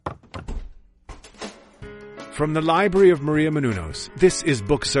From the Library of Maria Menounos, this is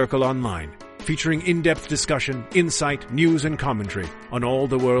Book Circle Online, featuring in-depth discussion, insight, news, and commentary on all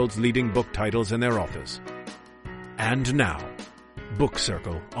the world's leading book titles and their authors. And now, Book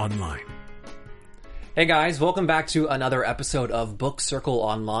Circle Online. Hey guys, welcome back to another episode of Book Circle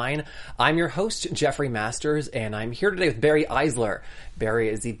Online. I'm your host, Jeffrey Masters, and I'm here today with Barry Eisler. Barry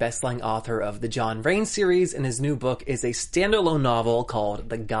is the best-selling author of the John Raines series, and his new book is a standalone novel called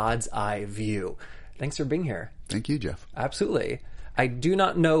The God's Eye View. Thanks for being here. Thank you, Jeff. Absolutely. I do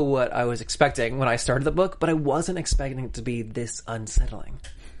not know what I was expecting when I started the book, but I wasn't expecting it to be this unsettling.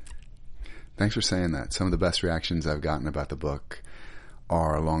 Thanks for saying that. Some of the best reactions I've gotten about the book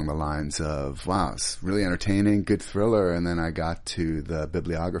are along the lines of, wow, it's really entertaining, good thriller, and then I got to the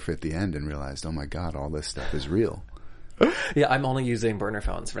bibliography at the end and realized, oh my God, all this stuff is real. Yeah, I'm only using burner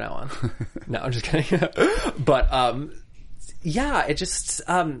phones from now on. No, I'm just kidding. But, yeah, it just,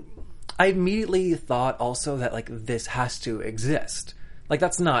 I immediately thought also that, like, this has to exist. Like,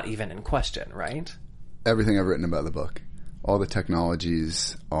 that's not even in question, right? Everything I've written about the book, all the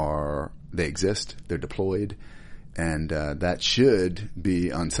technologies they exist, they're deployed, and that should be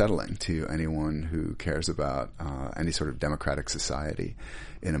unsettling to anyone who cares about any sort of democratic society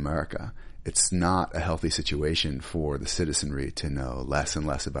in America. It's not a healthy situation for the citizenry to know less and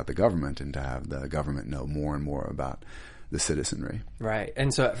less about the government and to have the government know more and more about the citizenry. Right.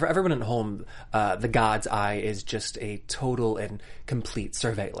 And so for everyone at home, the God's Eye is just a total and complete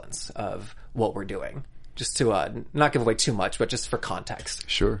surveillance of what we're doing. Just to not give away too much, but just for context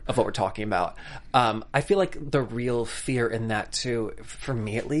Sure. of what we're talking about. I feel like the real fear in that too, for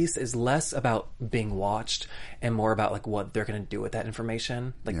me at least, is less about being watched and more about like what they're going to do with that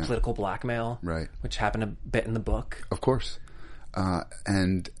information, like political blackmail, right? Which happened a bit in the book. Of course.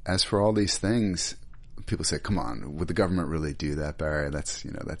 And as for all these things, people say, come on, would the government really do that, Barry? That's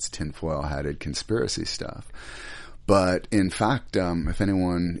tinfoil-hatted conspiracy stuff. But in fact, if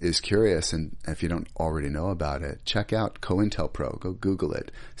anyone is curious, and if you don't already know about it, check out COINTELPRO. Go Google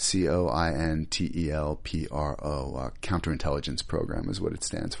it. COINTELPRO. Counterintelligence Program is what it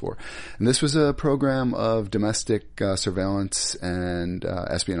stands for. And this was a program of domestic surveillance and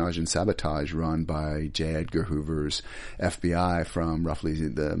espionage and sabotage run by J. Edgar Hoover's FBI from roughly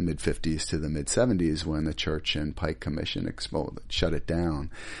the mid-50s to the mid-70s when the Church and Pike Commission shut it down.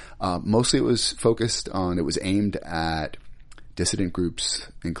 Mostly it was aimed at dissident groups,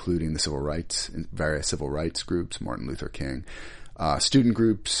 including the various civil rights groups, Martin Luther King, student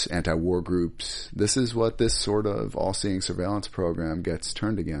groups, anti-war groups. This is what this sort of all-seeing surveillance program gets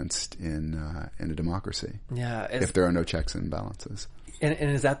turned against in a democracy. Yeah. If there are no checks and balances. And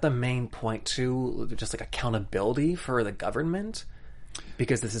is that the main point too? Just like accountability for the government?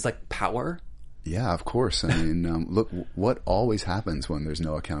 Because this is like power? Yeah, of course. I mean, look, what always happens when there's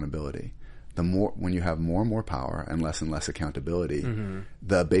no accountability? When you have more and more power and less accountability,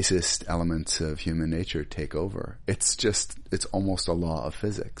 the basest elements of human nature take over. It's almost a law of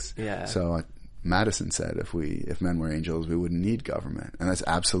physics. Yeah. So Madison said, if men were angels, we wouldn't need government. And that's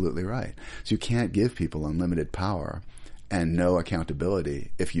absolutely right. So you can't give people unlimited power and no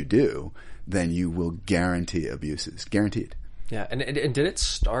accountability. If you do, then you will guarantee abuses. Guaranteed. Yeah, and did it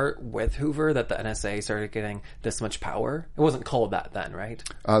start with Hoover that the NSA started getting this much power? It wasn't called that then, right?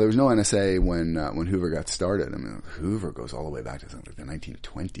 There was no NSA when Hoover got started. I mean, Hoover goes all the way back to something like the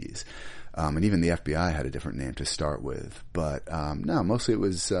 1920s, and even the FBI had a different name to start with. But no, mostly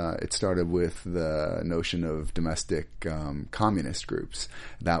it started with the notion of domestic communist groups.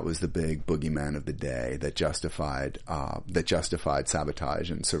 That was the big boogeyman of the day that justified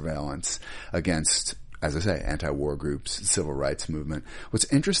sabotage and surveillance against, as I say, anti-war groups, civil rights movement.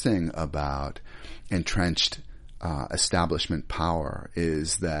 What's interesting about entrenched establishment power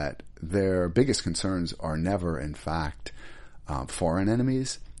is that their biggest concerns are never, in fact, foreign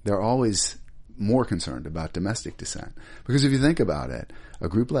enemies. They're always more concerned about domestic dissent. Because if you think about it, a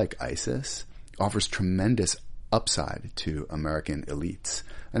group like ISIS offers tremendous upside to American elites.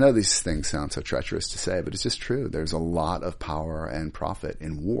 I know these things sound so treacherous to say, but it's just true. There's a lot of power and profit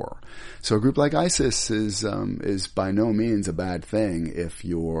in war. So a group like ISIS is by no means a bad thing if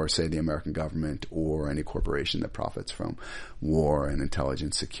you're, say, the American government or any corporation that profits from war and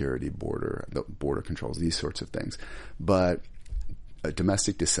intelligence, security, border controls, these sorts of things. But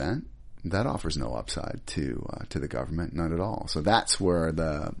domestic dissent, that offers no upside to the government, none at all. So that's where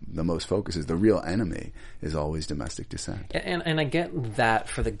the most focus is. The real enemy is always domestic dissent. And I get that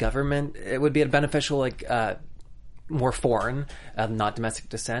for the government, it would be beneficial, like more foreign, not domestic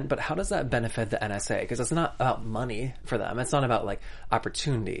dissent. But how does that benefit the NSA? Because it's not about money for them. It's not about like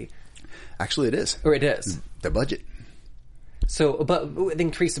opportunity. Actually, it is. Or it is. Their budget. So, but they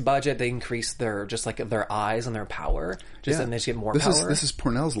increase the budget, they increase their eyes and their power, and they just get more power. This is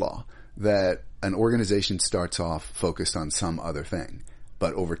Parnell's law, that an organization starts off focused on some other thing,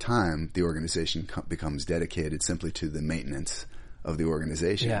 but over time the organization becomes dedicated simply to the maintenance of the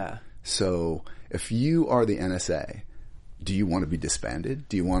organization. Yeah. So if you are the NSA, do you want to be disbanded?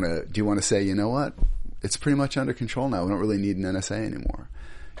 Do you want to say, you know what, it's pretty much under control now, we don't really need an NSA anymore?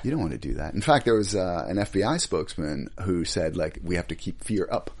 You don't want to do that. In fact, there was an FBI spokesman who said, like, we have to keep fear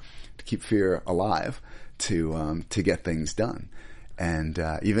up, to keep fear alive, to get things done. And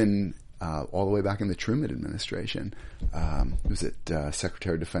even all the way back in the Truman administration,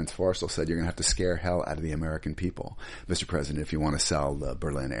 Secretary of Defense Forrestal said, you're going to have to scare hell out of the American people, Mr. President, if you want to sell the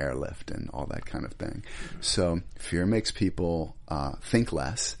Berlin airlift and all that kind of thing. So fear makes people think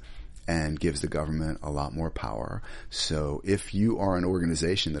less and gives the government a lot more power. So if you are an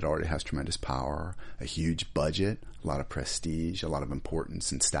organization that already has tremendous power, a huge budget, a lot of prestige, a lot of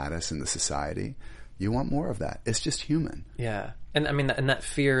importance and status in the society, you want more of that. It's just human. Yeah. And I mean, and that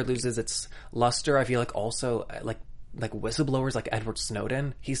fear loses its luster. I feel like also like whistleblowers like Edward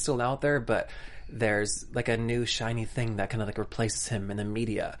Snowden, he's still out there, but there's like a new shiny thing that kind of like replaces him in the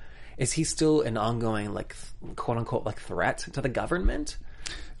media. Is he still an ongoing like quote unquote like threat to the government?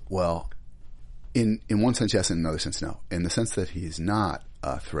 Well, in one sense, yes. In another sense, no. In the sense that he's not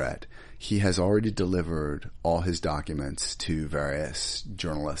a threat, he has already delivered all his documents to various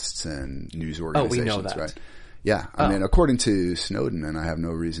journalists and news organizations. Oh, we know that. Right? Yeah. I mean, according to Snowden, and I have no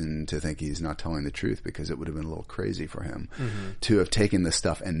reason to think he's not telling the truth because it would have been a little crazy for him to have taken this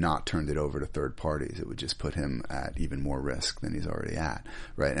stuff and not turned it over to third parties. It would just put him at even more risk than he's already at.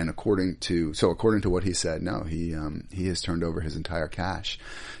 Right. And according to what he said, no, he has turned over his entire cache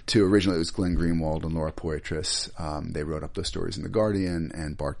to, originally it was Glenn Greenwald and Laura Poitras. They wrote up those stories in The Guardian,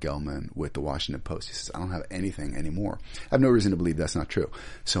 and Bart Gellman with The Washington Post. He says, I don't have anything anymore. I have no reason to believe that's not true.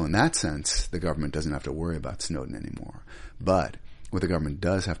 So in that sense, the government doesn't have to worry about Snowden anymore. But what the government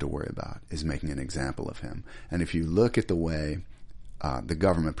does have to worry about is making an example of him. And if you look at the way the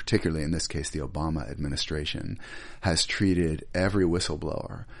government, particularly in this case the Obama administration, has treated every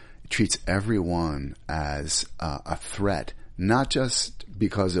whistleblower, treats everyone as a threat, not just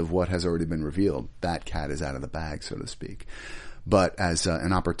because of what has already been revealed, that cat is out of the bag, so to speak, but as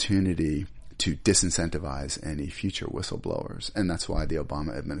an opportunity to disincentivize any future whistleblowers. And that's why the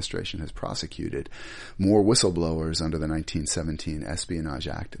Obama administration has prosecuted more whistleblowers under the 1917 Espionage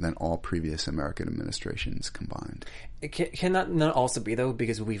Act than all previous American administrations combined. Can that not also be, though,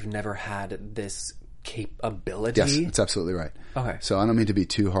 because we've never had this capability? Yes, that's absolutely right. Okay. So I don't mean to be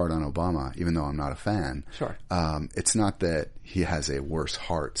too hard on Obama, even though I'm not a fan. Sure. It's not that he has a worse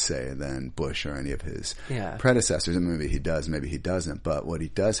heart, say, than Bush or any of his Yeah. predecessors. And maybe he does, maybe he doesn't. But what he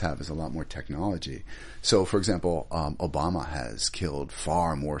does have is a lot more technology. So, for example, Obama has killed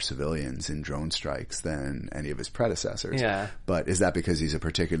far more civilians in drone strikes than any of his predecessors. Yeah. But is that because he's a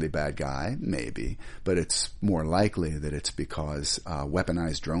particularly bad guy? Maybe. But it's more likely that it's because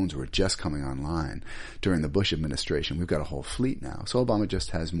weaponized drones were just coming online during the Bush administration. We've got a whole fleet now. So Obama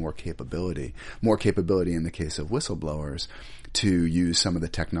just has more capability in the case of whistleblowers to use some of the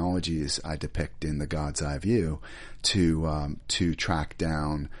technologies I depict in The God's Eye View to track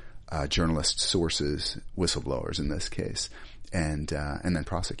down journalist sources, whistleblowers in this case, and then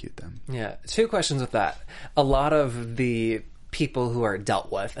prosecute them. Yeah. Two questions with that. A lot of the people who are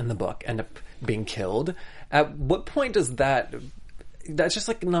dealt with in the book end up being killed. At what point does that's just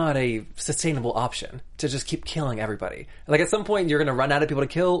like not a sustainable option to just keep killing everybody? Like at some point you're going to run out of people to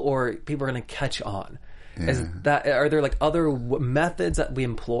kill, or people are going to catch on. Yeah. Are there like other methods that we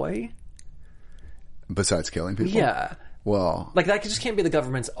employ besides killing people? Yeah. Well, like that just can't be the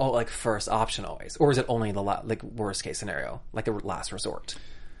government's first option always, or is it only the worst case scenario, like the last resort?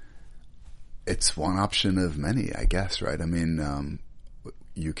 It's one option of many, I guess. Right? I mean,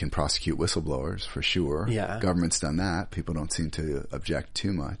 you can prosecute whistleblowers for sure. Yeah. Government's done that. People don't seem to object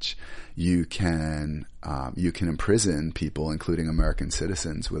too much. You can imprison people, including American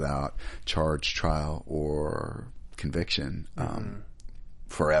citizens, without charge, trial, or conviction,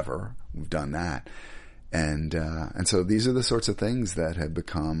 forever. We've done that. And so these are the sorts of things that have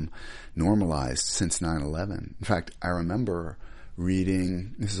become normalized since 9/11. In fact, I remember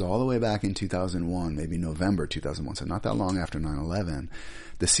reading, this is all the way back in 2001, maybe November 2001, so not that long after 9/11,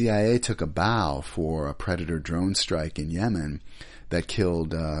 the CIA took a bow for a Predator drone strike in Yemen that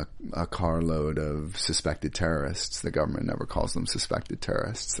killed a carload of suspected terrorists. The government never calls them suspected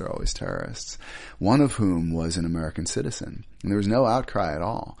terrorists. They're always terrorists. One of whom was an American citizen. And there was no outcry at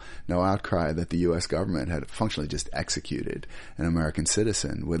all. No outcry that the U.S. government had functionally just executed an American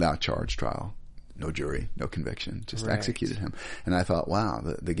citizen without charge, trial, no jury, no conviction, just Right. executed him. And I thought, wow,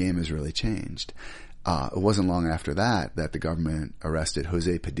 the game has really changed. It wasn't long after that the government arrested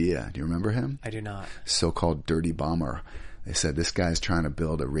Jose Padilla. Do you remember him? I do not. So-called dirty bomber. They said, this guy's trying to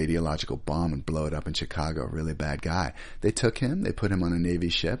build a radiological bomb and blow it up in Chicago. Really bad guy. They took him. They put him on a Navy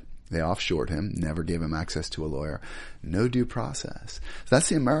ship. They offshored him, never gave him access to a lawyer. No due process. So that's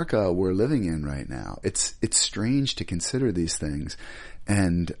the America we're living in right now. It's strange to consider these things.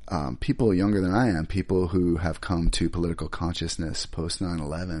 And people younger than I am, people who have come to political consciousness post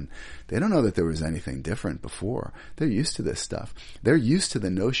 9/11, they don't know that there was anything different before. They're used to this stuff. They're used to the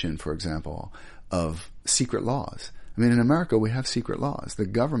notion, for example, of secret laws. I mean, in America, we have secret laws. The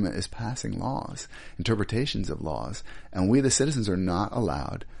government is passing laws, interpretations of laws, and we, the citizens, are not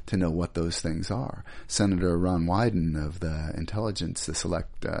allowed to know what those things are. Senator Ron Wyden of the Intelligence, the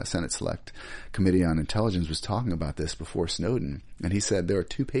Senate Select Committee on Intelligence, was talking about this before Snowden, and he said there are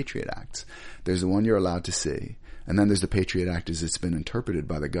two Patriot Acts. There's the one you're allowed to see, and then there's the Patriot Act as it's been interpreted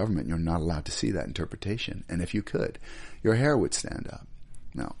by the government. You're not allowed to see that interpretation, and if you could, your hair would stand up.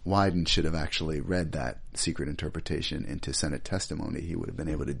 Now, Wyden should have actually read that secret interpretation into Senate testimony. He would have been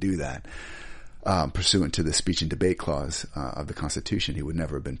able to do that. Pursuant to the speech and debate clause of the Constitution, he would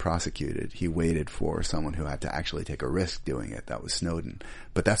never have been prosecuted. He waited for someone who had to actually take a risk doing it. That was Snowden.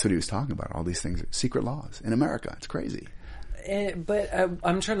 But that's what he was talking about. All these things are secret laws in America. It's crazy. But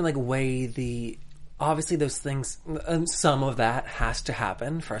I'm trying to weigh obviously those things, some of that has to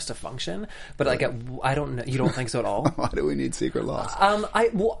happen for us to function, but I don't know. You don't think so at all? Why do we need secret laws?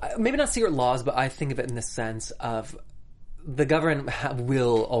 Maybe not secret laws, but I think of it in the sense of the government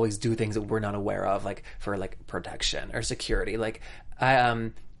will always do things that we're not aware of, for protection or security. For me,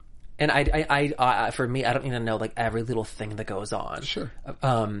 I don't need to know every little thing that goes on. Sure.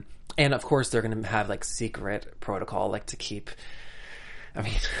 And of course they're going to have secret protocol to keep,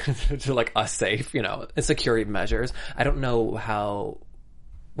 to us safe, security measures. I don't know how,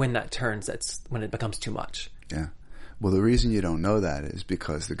 when that turns, when it becomes too much. Yeah. Well, the reason you don't know that is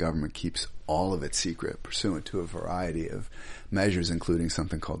because the government keeps all of it secret pursuant to a variety of measures, including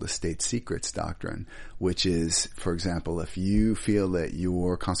something called the state secrets doctrine, which is, for example, if you feel that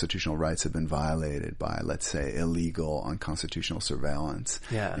your constitutional rights have been violated by, let's say, illegal, unconstitutional surveillance,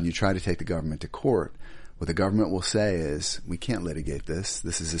 and you try to take the government to court, what the government will say is, we can't litigate this.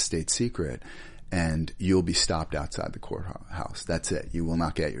 This is a state secret. And you'll be stopped outside the courthouse. That's it. You will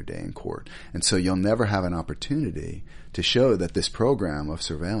not get your day in court. And so you'll never have an opportunity to show that this program of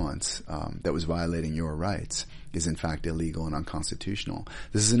surveillance that was violating your rights is in fact illegal and unconstitutional.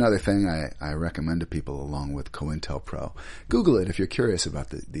 This is another thing I recommend to people along with COINTELPRO. Google it if you're curious about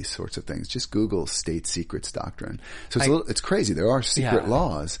these sorts of things. Just Google state secrets doctrine. So it's crazy. There are secret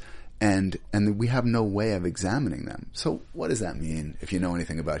laws. And we have no way of examining them. So what does that mean if you know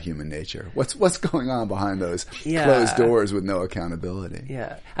anything about human nature? What's going on behind those closed doors with no accountability?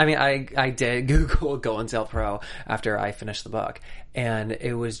 Yeah. I did Google COINTELPRO after I finished the book, and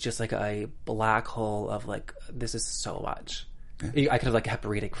it was just a black hole of this is so much. Yeah. I could have kept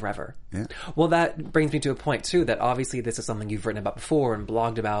reading forever. Yeah. Well, that brings me to a point too, that obviously this is something you've written about before and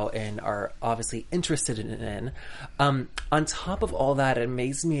blogged about and are obviously interested in. On top of all that, it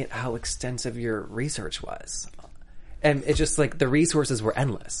amazed me at how extensive your research was. And it's just the resources were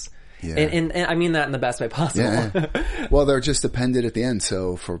endless. Yeah. And I mean that in the best way possible. Yeah. Well, they're just appended at the end.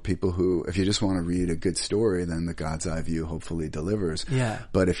 So for people who, if you just want to read a good story, then The God's Eye View hopefully delivers. Yeah.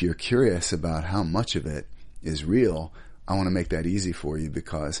 But if you're curious about how much of it is real, I want to make that easy for you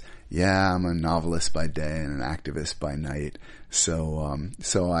because, I'm a novelist by day and an activist by night. So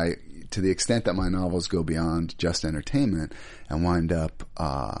I, to the extent that my novels go beyond just entertainment and wind up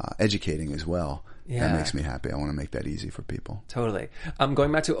educating as well, that makes me happy. I want to make that easy for people. Totally.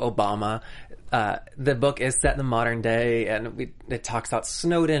 Going back to Obama, the book is set in the modern day, and it talks about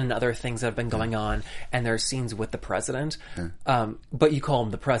Snowden and other things that have been going on, and there are scenes with the president. Yeah. But you call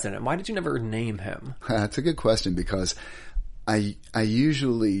him the president. Why did you never name him? That's a good question because I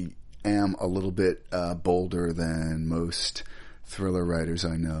usually am a little bit bolder than most thriller writers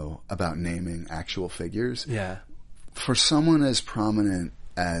I know about naming actual figures. Yeah. For someone as prominent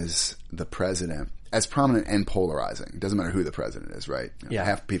as the president, as prominent and polarizing, it doesn't matter who the president is, right?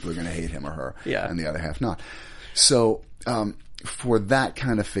 Half people are going to hate him or her, and the other half not. So for that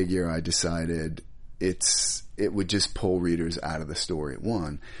kind of figure, I decided it would just pull readers out of the story at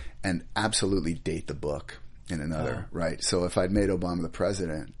one and absolutely date the book in another, right? So if I'd made Obama the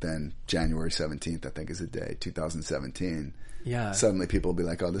president, then January 17th, I think is the day, 2017, Yeah. Suddenly people will be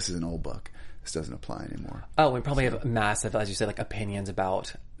like, oh, this is an old book. This doesn't apply anymore. Oh, we probably have massive, as you say, like opinions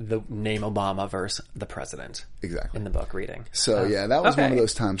about the name Obama versus the president. Exactly. In the book reading. So that was one of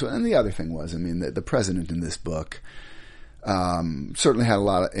those times. And the other thing was, I mean, the president in this book certainly had a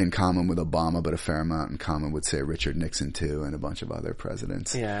lot in common with Obama, but a fair amount in common with, say, Richard Nixon too, and a bunch of other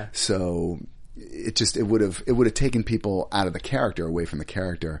presidents. Yeah. So it would have taken people out of the character, away from the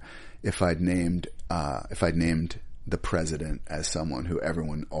character, if I'd named the president as someone who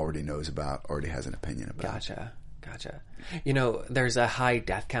everyone already knows about, already has an opinion about. Gotcha. You know, there's a high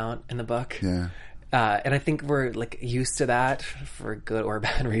death count in the book. Yeah. And I think we're like used to that for good or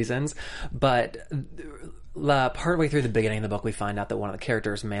bad reasons. But partway through the beginning of the book, we find out that one of the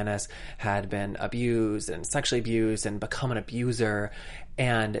characters, Manus, had been abused and sexually abused and become an abuser.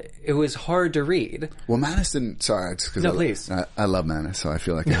 And it was hard to read. Well, Manus didn't. Sorry, it's because please. I love Manus, so I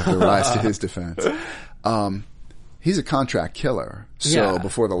feel like I have to rise to his defense. He's a contract killer, so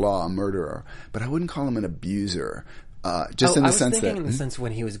before the law, a murderer. But I wouldn't call him an abuser. Just in the sense that, in the sense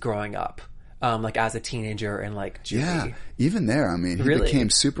when he was growing up. Like as a teenager and like juvie. Yeah, even there, I mean, he became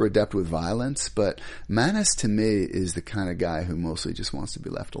super adept with violence, but Manus to me is the kind of guy who mostly just wants to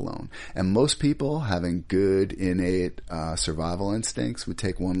be left alone. And most people having good innate survival instincts would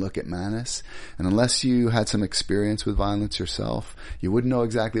take one look at Manus, and unless you had some experience with violence yourself, you wouldn't know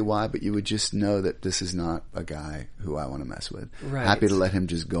exactly why, but you would just know that this is not a guy who I want to mess with. Right. Happy to let him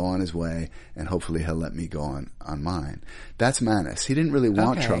just go on his way, and hopefully he'll let me go on mine. That's Manus. He didn't really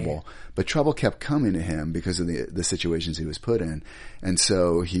want trouble, but trouble kept coming to him because of the situations he was put in, and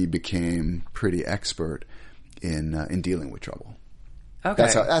so he became pretty expert in dealing with trouble. Okay,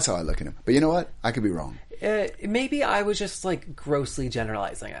 that's how I look at him. But you know what? I could be wrong. Maybe I was just like grossly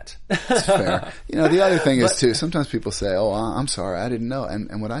generalizing it. That's fair. You know, the other thing is too, sometimes people say, oh, I'm sorry, I didn't know.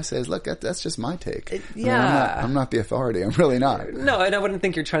 And what I say is, look, that's just my take. I'm not the authority. I'm really not. No, and I wouldn't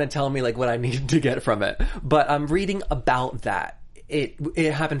think you're trying to tell me like what I need to get from it. But I'm reading about that.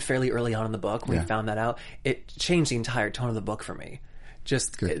 It happened fairly early on in the book. We found that out. It changed the entire tone of the book for me.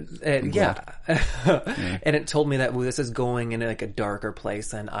 Just and it told me that this is going in like a darker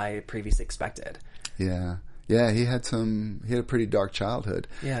place than I previously expected. Yeah. He had a pretty dark childhood.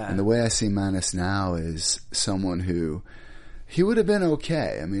 Yeah. And the way I see Manus now is someone who, he would have been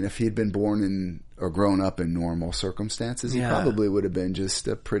okay. I mean, if he'd been born in or grown up in normal circumstances, he probably would have been just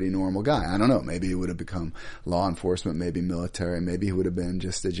a pretty normal guy. I don't know. Maybe he would have become law enforcement, maybe military, maybe he would have been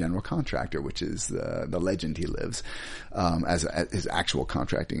just a general contractor, which is the legend he lives. As his actual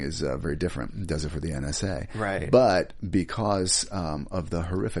contracting is very different. He does it for the NSA. Right. But because of the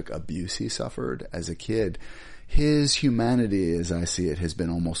horrific abuse he suffered as a kid, his humanity, as I see it, has been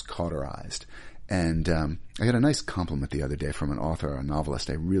almost cauterized. And I got a nice compliment the other day from an author, a novelist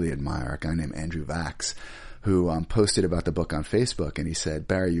I really admire, a guy named Andrew Vax, who posted about the book on Facebook, and he said,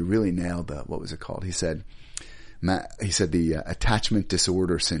 Barry, you really nailed what was it called? He said the attachment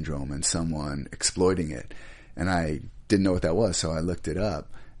disorder syndrome and someone exploiting it. And I didn't know what that was, so I looked it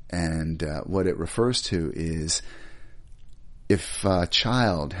up. And what it refers to is if a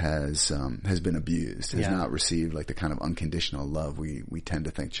child has been abused, has not received like the kind of unconditional love we tend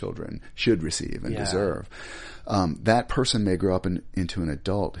to think children should receive and deserve, that person may grow up into an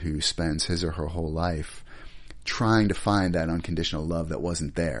adult who spends his or her whole life trying to find that unconditional love that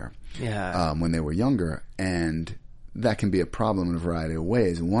wasn't there when they were younger, and that can be a problem in a variety of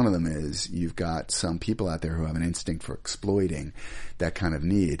ways. And one of them is you've got some people out there who have an instinct for exploiting that kind of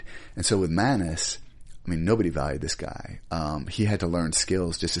need. And so with Manus, I mean, nobody valued this guy. He had to learn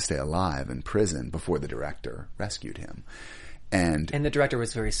skills just to stay alive in prison before the director rescued him. And the director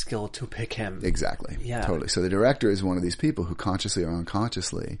was very skilled to pick him. Exactly. Yeah. Totally. So the director is one of these people who consciously or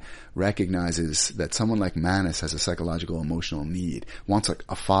unconsciously recognizes that someone like Manus has a psychological, emotional need, wants like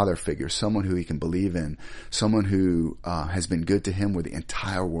a father figure, someone who he can believe in, someone who has been good to him where the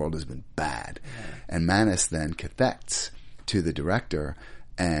entire world has been bad. Yeah. And Manus then cathects to the director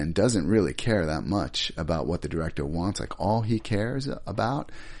and doesn't really care that much about what the director wants. Like, all he cares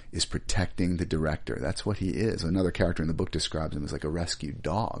about is protecting the director. That's what he is. Another character in the book describes him as like a rescued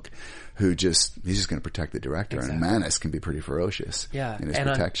dog who he's just going to protect the director. Exactly. And Manus can be pretty ferocious in his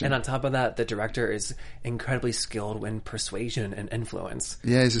protection. And on top of that, the director is incredibly skilled in persuasion and influence.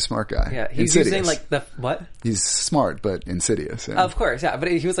 Yeah, he's a smart guy. Yeah, he's insidious. using what? He's smart, but insidious. Yeah. Of course, yeah.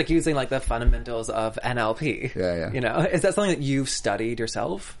 But he was like using like the fundamentals of NLP. Yeah. You know, is that something that you've studied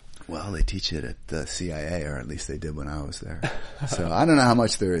yourself? Well, they teach it at the CIA, or at least they did when I was there. So I don't know how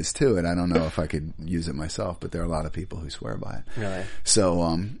much there is to it. I don't know if I could use it myself, but there are a lot of people who swear by it. Really? So,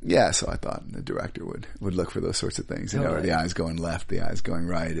 so I thought the director would look for those sorts of things. You know, are the eyes going left, the eyes going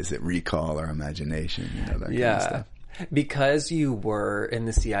right? Is it recall or imagination? You know, that kind of stuff. Because you were in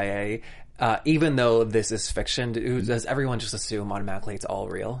the CIA, even though this is fiction, does everyone just assume automatically it's all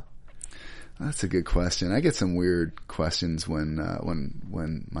real? That's a good question. I get some weird questions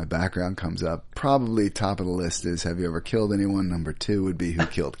when my background comes up. Probably top of the list is, have you ever killed anyone? Number 2 would be, who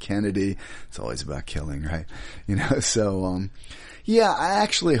killed Kennedy? It's always about killing, right? So, yeah, I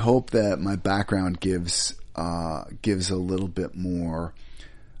actually hope that my background gives a little bit more,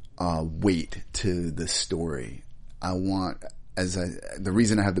 weight to the story. The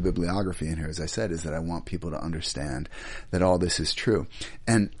reason I have the bibliography in here, as I said, is that I want people to understand that all this is true.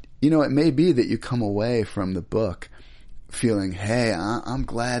 And, it may be that you come away from the book feeling, hey, I'm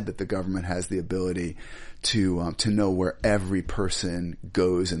glad that the government has the ability to know where every person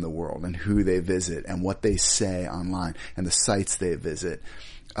goes in the world and who they visit and what they say online and the sites they visit.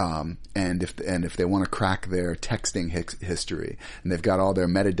 And if they want to crack their texting history, and they've got all their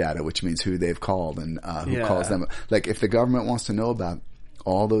metadata, which means who they've called and who calls them. Like, if the government wants to know about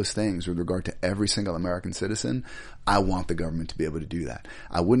all those things with regard to every single American citizen, I want the government to be able to do that.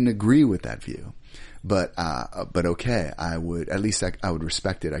 I wouldn't agree with that view, but okay, I would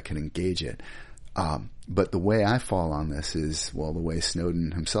respect it. I can engage it. But the way I fall on this is, well, the way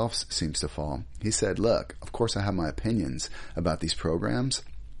Snowden himself seems to fall. He said, look, of course I have my opinions about these programs,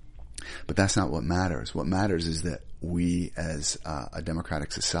 but that's not what matters. What matters is that we, as a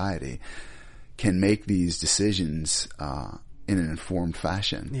democratic society, can make these decisions in an informed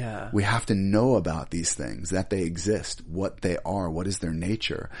fashion. Yeah. We have to know about these things, that they exist, what they are, what is their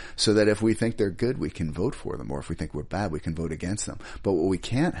nature, so that if we think they're good, we can vote for them, or if we think we're bad, we can vote against them. But what we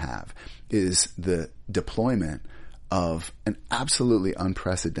can't have is the deployment of an absolutely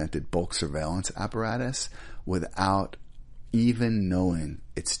unprecedented bulk surveillance apparatus without even knowing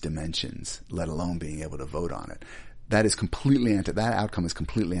its dimensions, let alone being able to vote on it. That outcome is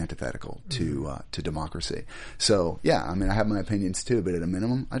completely antithetical to democracy. So, yeah, I mean, I have my opinions too, but at a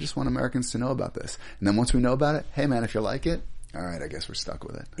minimum, I just want Americans to know about this. And then once we know about it, hey man, if you like it, all right, I guess we're stuck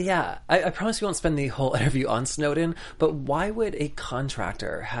with it. Yeah, I promise we won't spend the whole interview on Snowden, but why would a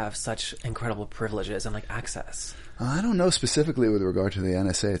contractor have such incredible privileges and access? I don't know specifically with regard to the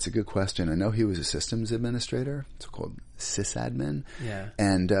NSA. It's a good question. I know he was a systems administrator. It's called sysadmin. Yeah.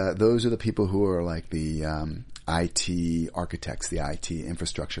 And those are the people who are like the IT architects, the IT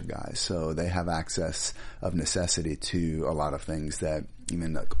infrastructure guys. So they have access of necessity to a lot of things that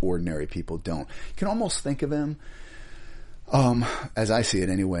even ordinary people don't. You can almost think of him, as I see it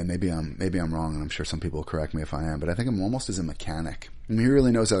anyway. Maybe I'm wrong, and I'm sure some people will correct me if I am, but I think I'm almost as a mechanic. I mean, he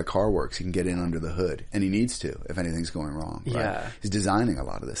really knows how the car works. He can get in under the hood, and he needs to if anything's going wrong. Right? Yeah. He's designing a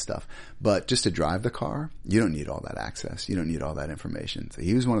lot of this stuff. But just to drive the car, you don't need all that access. You don't need all that information. So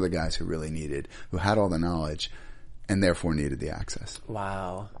he was one of the guys who had all the knowledge, and therefore needed the access.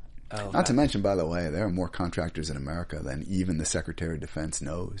 Wow. Oh, Not to mention, by the way, there are more contractors in America than even the Secretary of Defense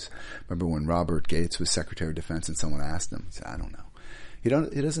knows. Remember when Robert Gates was Secretary of Defense and someone asked him, he said, I don't know. He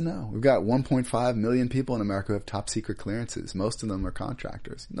doesn't know. We've got 1.5 million people in America who have top secret clearances. Most of them are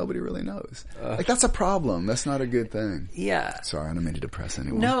contractors. Nobody really knows. That's a problem. That's not a good thing. Yeah. Sorry, I don't mean to depress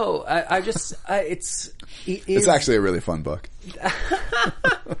anyone. No, it's actually a really fun book.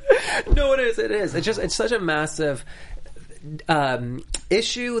 No, it is. It is. It's such a massive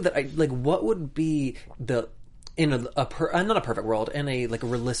issue that what would be not a perfect world, in a a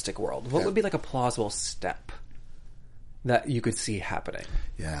realistic world, what would be a plausible step that you could see happening?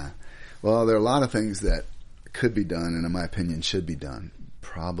 Yeah. Well, there are a lot of things that could be done, and in my opinion should be done.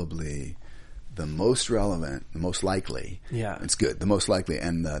 Probably the most relevant, the most likely. Yeah. It's good. The most likely,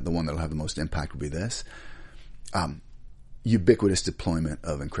 and the one that'll have the most impact would be this. Ubiquitous deployment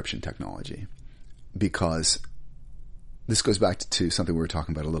of encryption technology. Because this goes back to something we were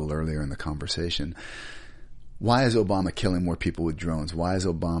talking about a little earlier in the conversation. Why is Obama killing more people with drones? Why is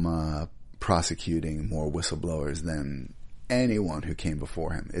Obama prosecuting more whistleblowers than anyone who came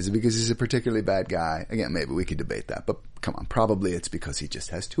before him? Is it because he's a particularly bad guy? Again, maybe we could debate that, but come on, probably it's because he just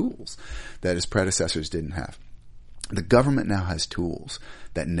has tools that his predecessors didn't have. The government now has tools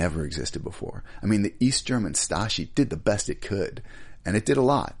that never existed before. I mean, the East German Stasi did the best it could, and it did a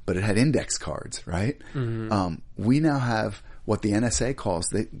lot, but it had index cards, right? Mm-hmm. We now have what the NSA calls,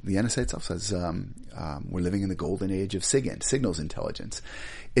 the NSA itself says, we're living in the golden age of SIGINT, signals intelligence.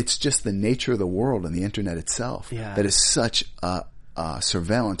 It's just the nature of the world and the internet itself that is such a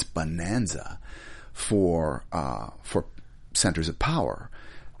surveillance bonanza for centers of power.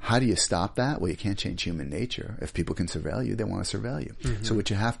 How do you stop that? Well, you can't change human nature. If people can surveil you, they want to surveil you. Mm-hmm. So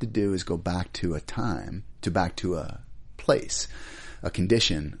what you have to do is go back to a place, a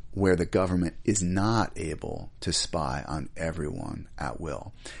condition where the government is not able to spy on everyone at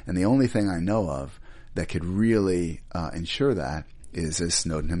will. And the only thing I know of that could really ensure that is, as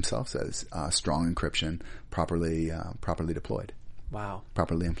Snowden himself says, strong encryption, properly deployed, Wow.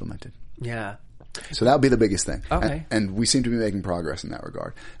 properly implemented. Yeah. So that would be the biggest thing. Okay. And we seem to be making progress in that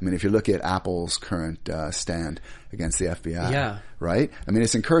regard. I mean, if you look at Apple's current stand against the FBI, Yeah. right? I mean,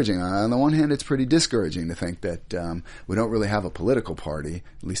 it's encouraging. On the one hand, it's pretty discouraging to think that we don't really have a political party,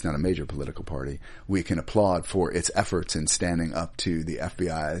 at least not a major political party, we can applaud for its efforts in standing up to the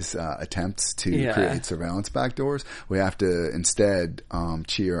FBI's attempts to create surveillance backdoors. We have to instead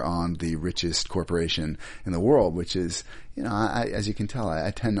cheer on the richest corporation in the world, which is, you know, as you can tell,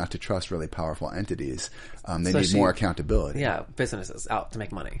 I tend not to trust really powerful entities. They need more accountability. Yeah, businesses out to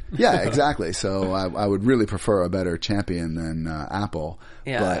make money. Yeah, exactly. So I would really prefer a better champion than Apple.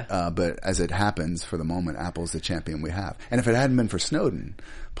 Yeah. But as it happens, for the moment, Apple's the champion we have. And if it hadn't been for Snowden,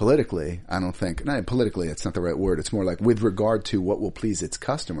 politically, I don't think, not politically, it's not the right word. It's more like with regard to what will please its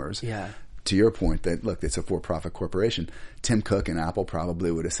customers. Yeah. To your point that, look, it's a for-profit corporation. Tim Cook and Apple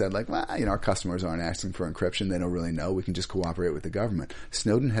probably would have said, like, well, you know, our customers aren't asking for encryption. They don't really know. We can just cooperate with the government.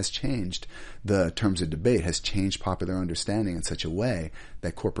 Snowden has changed the terms of debate, has changed popular understanding in such a way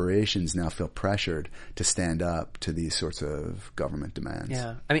that corporations now feel pressured to stand up to these sorts of government demands.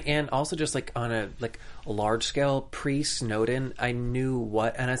 Yeah. I mean, and also just like on a large scale, pre-Snowden, I knew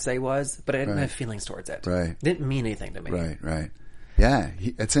what NSA was, but I didn't have feelings towards it. Right. It didn't mean anything to me. Right. Yeah,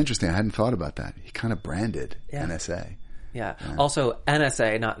 it's interesting. I hadn't thought about that. He kind of branded NSA. Yeah. Also,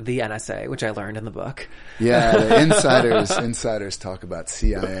 NSA, not the NSA, which I learned in the book. Yeah, the insiders talk about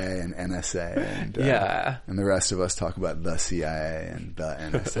CIA and NSA, and the rest of us talk about the CIA and the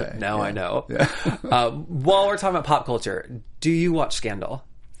NSA. Now I know. Yeah. While we're talking about pop culture, do you watch Scandal?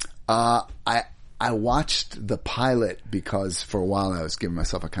 I watched the pilot because for a while I was giving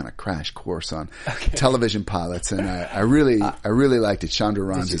myself a kind of crash course on television pilots, and I really liked it. Chandra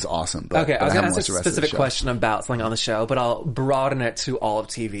Rhimes is awesome. But, I was going to ask a a specific question about something on the show, but I'll broaden it to all of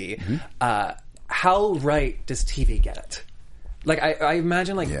TV. Mm-hmm. How right does TV get it? Like, I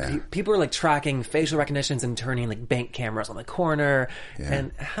imagine, people are, like, tracking facial recognitions and turning, like, bank cameras on the corner. Yeah.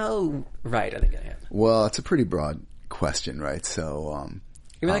 And how right are they getting it? Well, it's a pretty broad question, right? So,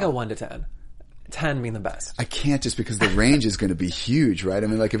 give me, like, a 1 to 10. 10 being the best. I can't, just because the range is going to be huge, right? I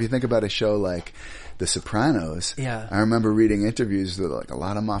mean, like, if you think about a show like The Sopranos, I remember reading interviews that, like, a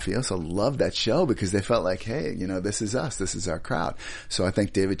lot of mafioso loved that show because they felt like, hey, you know, this is us, this is our crowd. So I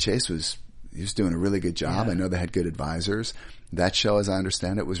think David Chase was doing a really good job. I know they had good advisors. That show, as I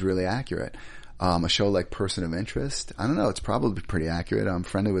understand it, was really accurate. A show like Person of Interest, I don't know, it's probably pretty accurate. I'm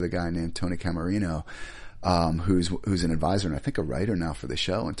friendly with a guy named Tony Camarino, who's an advisor and I think a writer now for the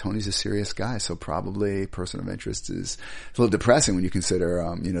show. And Tony's a serious guy, so probably Person of Interest is a little depressing when you consider,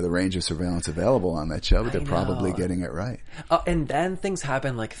 the range of surveillance available on that show, but they're probably getting it right. And then things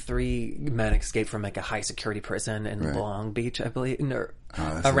happen, like 3 men escaped from like a high security prison in Long Beach, I believe,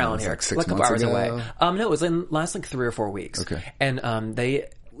 around here, like 6 like a couple months hours ago. away. No, it was in last like 3 or 4 weeks. Okay. And they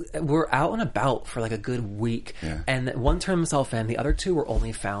were out and about for like a good week, and one turned himself in. The other 2 were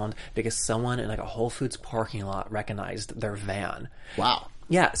only found because someone in like a Whole Foods parking lot recognized their van. Wow.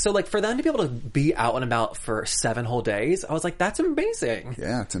 Yeah, so like for them to be able to be out and about for 7 whole days, I was like, that's amazing.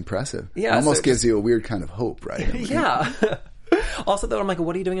 Yeah, it's impressive. Yeah, it almost gives you a weird kind of hope, right? I mean, yeah. Also, though, I'm like,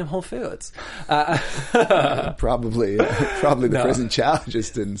 what are you doing in Whole Foods? Probably the prison chow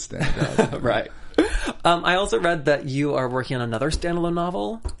just didn't stand out. Right. I also read that you are working on another standalone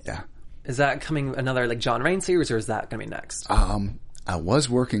novel. Yeah. Is that coming, another like John Rain series, or is that going to be next? I was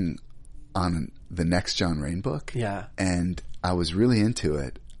working on the next John Rain book. Yeah. And I was really into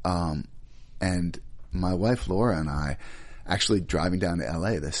it. And my wife Laura and I, actually driving down to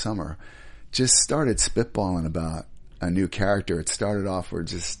LA this summer, just started spitballing about a new character. It started off, we're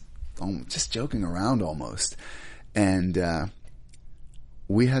just joking around almost. And,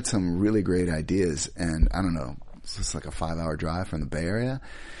 we had some really great ideas, and I don't know, it's just like a 5-hour drive from the Bay Area.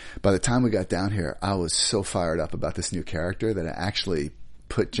 By the time we got down here, I was so fired up about this new character that I actually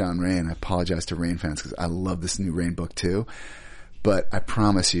put John Rain. I apologize to Rain fans because I love this new Rain book too. But I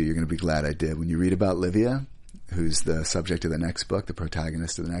promise you're going to be glad I did. When you read about Livia, who's the subject of the next book, the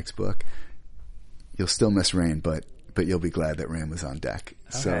protagonist of the next book, you'll still miss Rain, but you'll be glad that Rain was on deck.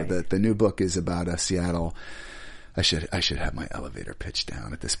 Okay. So the new book is about a Seattle. I should have my elevator pitch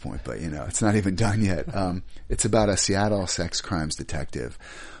down at this point, but it's not even done yet. It's about a Seattle sex crimes detective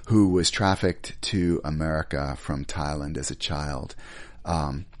who was trafficked to America from Thailand as a child,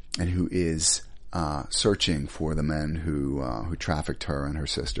 and who is searching for the men who trafficked her and her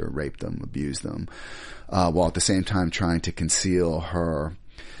sister, raped them, abused them, while at the same time trying to conceal her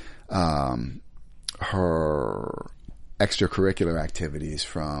extracurricular activities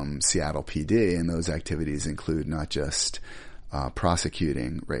from Seattle PD, and those activities include not just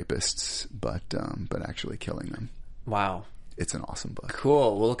prosecuting rapists, but actually killing them. Wow. It's an awesome book.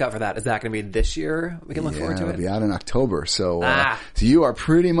 Cool. We'll look out for that. Is that going to be this year? We can look forward to it? It'll be out in October. So you are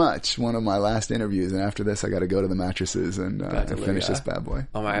pretty much one of my last interviews. And after this, I got to go to the mattresses and finish this bad boy.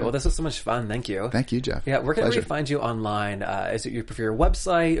 All right. Well, this was so much fun. Thank you. Thank you, Jeff. Yeah. Where can we find you online? Is it you prefer your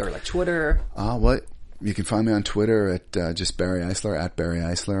website or like Twitter? You can find me on Twitter at just Barry Eisler, at Barry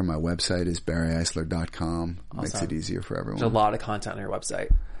Eisler. My website is barryeisler.com. Awesome. Makes it easier for everyone. There's a lot of content on your website.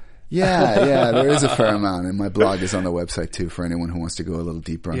 Yeah, there is a fair amount. And my blog is on the website too for anyone who wants to go a little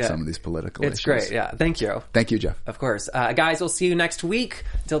deeper on some of these political issues. It's great. Yeah. Thank you. Thank you, Jeff. Of course. Guys, we'll see you next week.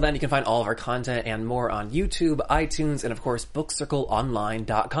 Till then, you can find all of our content and more on YouTube, iTunes, and of course,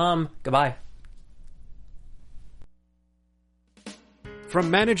 bookcircleonline.com. Goodbye. From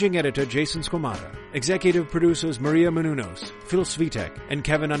Managing Editor Jason Squamata, Executive Producers Maria Menounos, Phil Svitek, and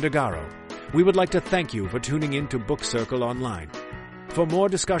Kevin Undergaro, we would like to thank you for tuning in to Book Circle Online. For more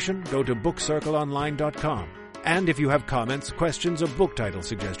discussion, go to bookcircleonline.com. And if you have comments, questions, or book title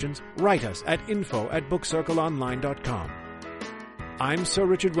suggestions, write us at info@bookcircleonline.com. I'm Sir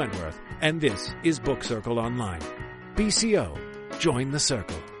Richard Wentworth, and this is Book Circle Online. BCO, join the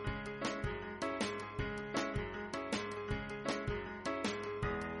circle.